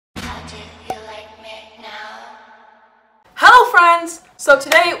friends! So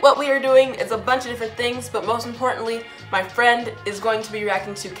today what we are doing is a bunch of different things, but most importantly, my friend is going to be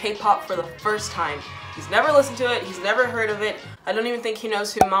reacting to K-pop for the first time. He's never listened to it, he's never heard of it. I don't even think he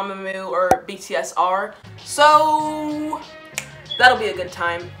knows who Mamamoo or BTS are. So that'll be a good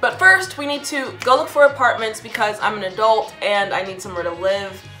time. But first we need to go look for apartments because I'm an adult and I need somewhere to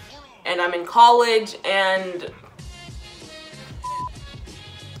live. And I'm in college and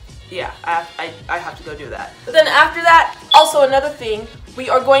yeah, I have to go do that. But then after that, also another thing, we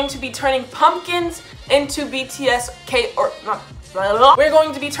are going to be turning pumpkins into we're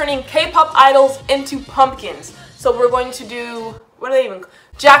going to be turning K-pop idols into pumpkins. So we're going to do, what are they even?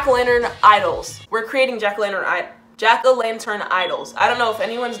 Jack-o'-lantern idols. We're creating jack-o'-lantern idols. I don't know if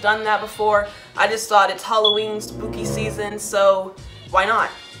anyone's done that before. I just thought it's Halloween spooky season, so why not?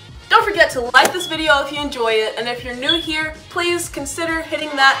 Don't forget to like this video if you enjoy it, and if you're new here, please consider hitting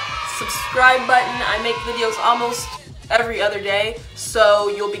that subscribe button. I make videos almost every other day, so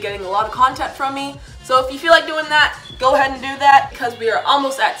you'll be getting a lot of content from me. So if you feel like doing that, go ahead and do that, because we are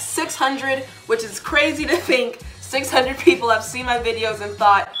almost at 600, which is crazy to think 600 people have seen my videos and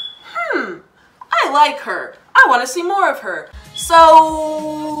thought, I like her. I want to see more of her.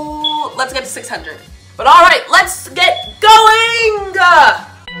 So let's get to 600. But alright, let's get going!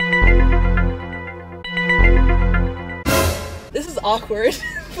 This is awkward,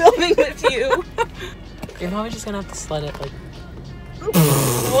 filming with you. You're probably just gonna have to sled it like...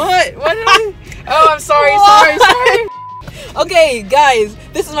 What? What did I... Oh, I'm sorry. Okay, guys,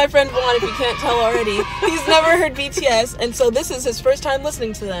 this is my friend Vaughn, if you can't tell already. He's never heard BTS, and so this is his first time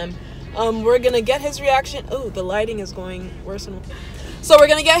listening to them. We're gonna get his reaction. Oh, the lighting is going worse and worse. So we're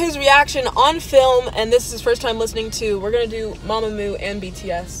gonna get his reaction on film, and this is his first time listening to. We're gonna do Mamamoo and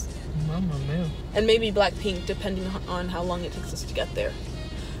BTS. Mamamoo. And maybe Blackpink, depending on how long it takes us to get there.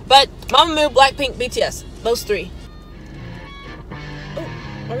 But Mamamoo, Blackpink, BTS, those three. Oh,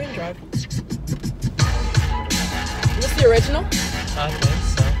 are we in drive? Is this the original? I think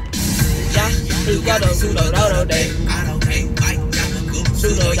so. Yeah.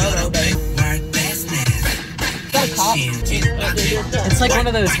 It's like one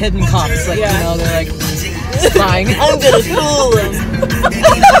of those hidden cops, like, yeah. You know, they're like spying. I'm gonna fool them.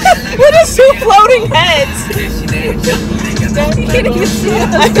 What is two floating heads? You can't even see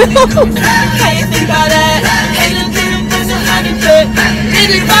it. I know. How you think about that?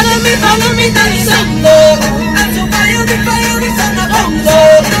 Follow me,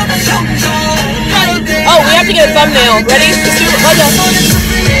 oh, we have to get a thumbnail. Ready? Let's do it. Let's go.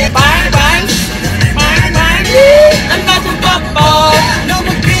 Bang, bang. Bang, bang. I'm about to pop off.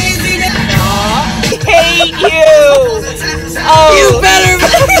 I hate you. Oh. You better.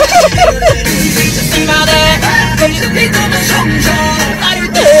 About that.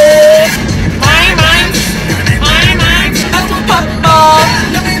 Bang, bang. Bang, bang. I'm about to pop off.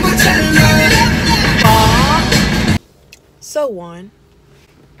 So Juan,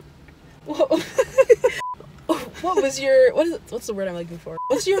 what was your what's the word I'm looking for?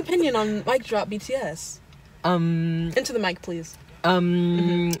 What's your opinion on Mic Drop BTS? Into the mic, please.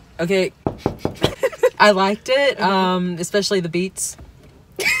 Okay. I liked it. Especially the beats.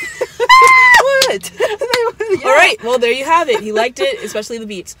 What? Yeah. All right. Well, there you have it. He liked it, especially the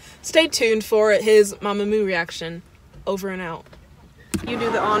beats. Stay tuned for his Mamamoo reaction. Over and out. You do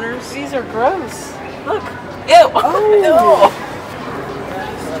the honors. These are gross. Look. Ew. Oh.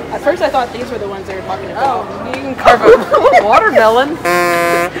 At first I thought these were the ones they were talking about. Oh, you can carve a watermelon.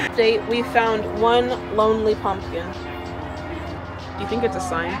 We found one lonely pumpkin. Do you think it's a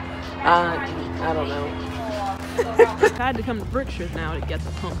sign? I don't know. I had to come to Berkshire now to get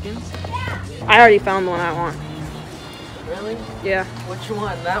the pumpkins. I already found the one I want. Really? Yeah. Which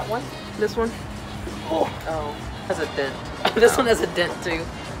one? That one? This one? Oh. Has a dent. This one has a dent too.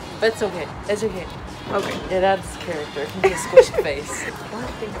 But it's okay. It's okay. Okay. It adds character. It can be a squished face.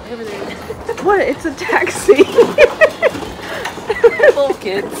 What? It's a taxi. Little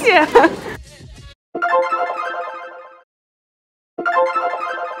kids. Yeah.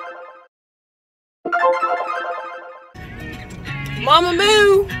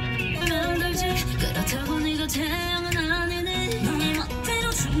 Mamamoo.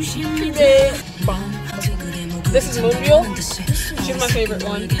 This is Moonbyul. She's my favorite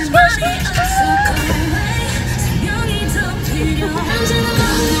one. I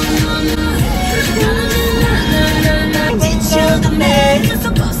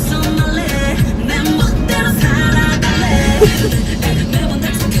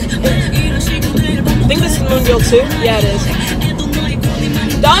think this is Moonbyul too. Yeah, it is.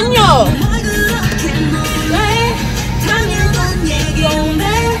 Daniel!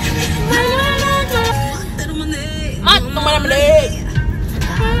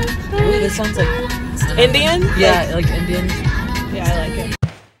 it sounds like Indian? yeah, like Indian. Yeah, I like it.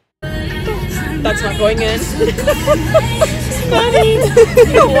 That's not going in. Funny.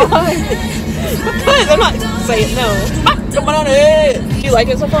 Why? Because I'm not saying no. Come on it. Do you like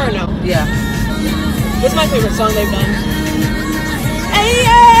it so far or no? Yeah. What's my favorite song they've done?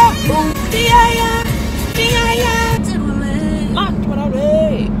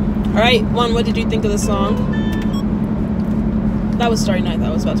 Alright, Juan, what did you think of the song? That was Starry Night that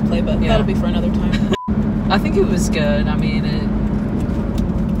I was about to play, but that'll be for another time. I think it was good. I mean, I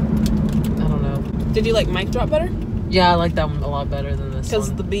don't know. Did you like Mic Drop better? Yeah, I like that one a lot better than this one. Because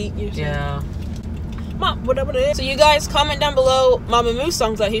of the beat, you said? Yeah. So you guys comment down below Mamamoo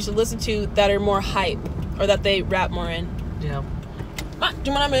songs that he should listen to that are more hype or that they rap more in. Yeah. I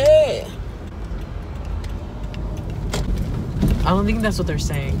don't think that's what they're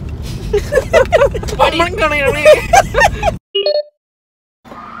saying. What are you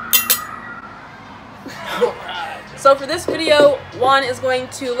So for this video, Juan is going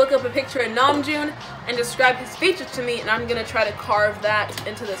to look up a picture of Namjoon and describe his features to me, and I'm going to try to carve that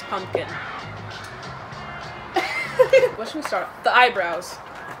into this pumpkin. What should we start? The eyebrows.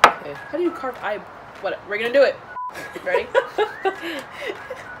 Okay. How do you carve What? We're going to do it. Ready? Okay.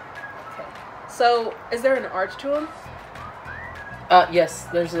 So, is there an arch to him? Yes,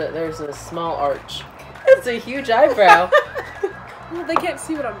 there's a small arch. It's a huge eyebrow. Well, they can't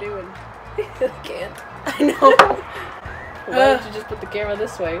see what I'm doing. They can't. I know. Why don't you just put the camera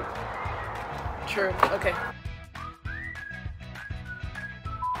this way? True. Okay.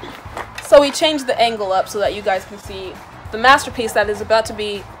 So we changed the angle up so that you guys can see the masterpiece that is about to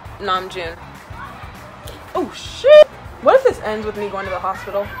be Namjoon. Oh shit! What if this ends with me going to the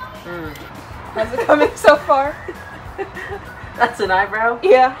hospital? How's it coming so far? That's an eyebrow?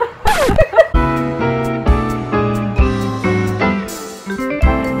 Yeah.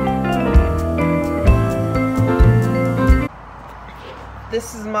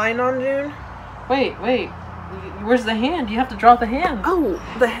 This is my Namjoon. Wait. Where's the hand? You have to draw the hand. Oh,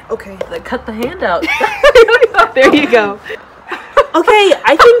 okay. Like, cut the hand out. There you go. Okay,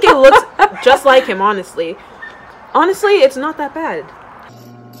 I think it looks just like him, honestly. Honestly, it's not that bad.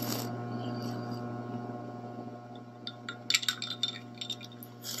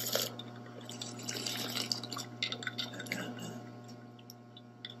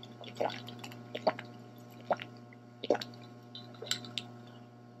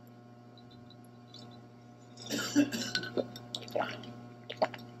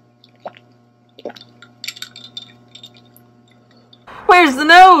 Where's the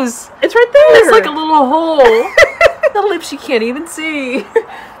nose? It's right there. It's like a little hole. The lips you can't even see.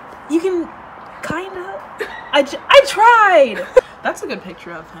 You can kinda. I tried. That's a good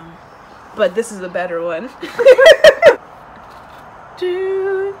picture of him. But this is a better one.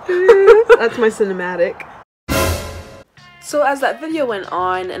 That's my cinematic. So as that video went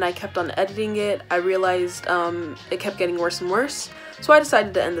on and I kept on editing it, I realized it kept getting worse and worse. So I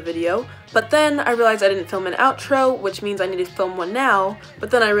decided to end the video. But then I realized I didn't film an outro, which means I need to film one now.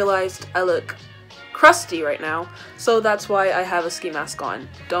 But then I realized I look crusty right now. So that's why I have a ski mask on.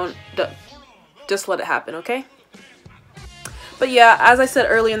 Don't just let it happen, okay? But yeah, as I said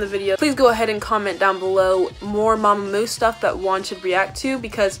earlier in the video, please go ahead and comment down below more Mamamoo stuff that Juan should react to,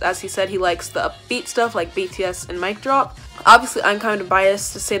 because as he said, he likes the upbeat stuff like BTS and Mic Drop. Obviously, I'm kind of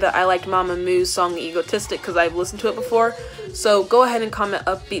biased to say that I like Mamamoo's song Egotistic because I've listened to it before. So go ahead and comment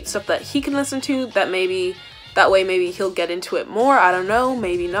upbeat stuff that he can listen to, that way maybe he'll get into it more. I don't know,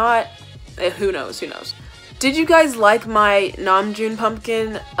 maybe not. Who knows, who knows. Did you guys like my Namjoon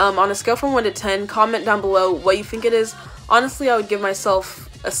pumpkin? On a scale from 1 to 10, comment down below what you think it is. Honestly, I would give myself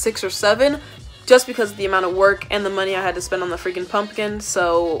a 6 or 7 just because of the amount of work and the money I had to spend on the freaking pumpkin,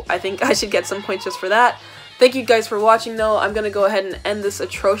 so I think I should get some points just for that. Thank you guys for watching though. I'm gonna go ahead and end this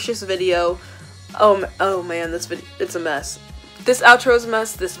atrocious video. Oh man, this video, it's a mess. This outro is a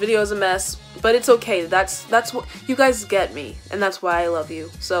mess, this video is a mess, but it's okay. That's what you guys get me, and that's why I love you.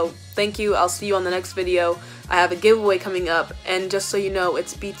 So thank you. I'll see you on the next video. I have a giveaway coming up, and just so you know,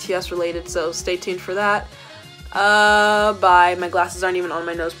 it's BTS related, so stay tuned for that. Bye. My glasses aren't even on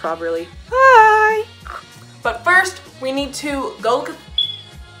my nose properly. Bye. But first, we need to go look at...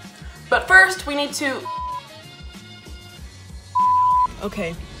 But first, we need to...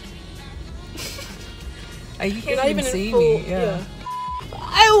 Okay. You can't even see me. Yeah.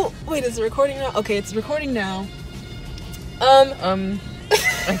 Oh, wait, is it recording now? Okay, it's recording now.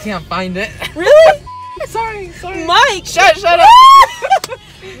 I can't find it. Really? Sorry. Mike, shut up.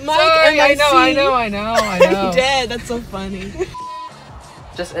 Mike, sorry, I know. I'm dead. That's so funny.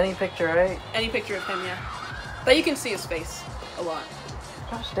 Just any picture, right? Any picture of him, yeah. But you can see his face a lot.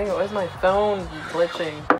 Gosh dang it, why is my phone glitching?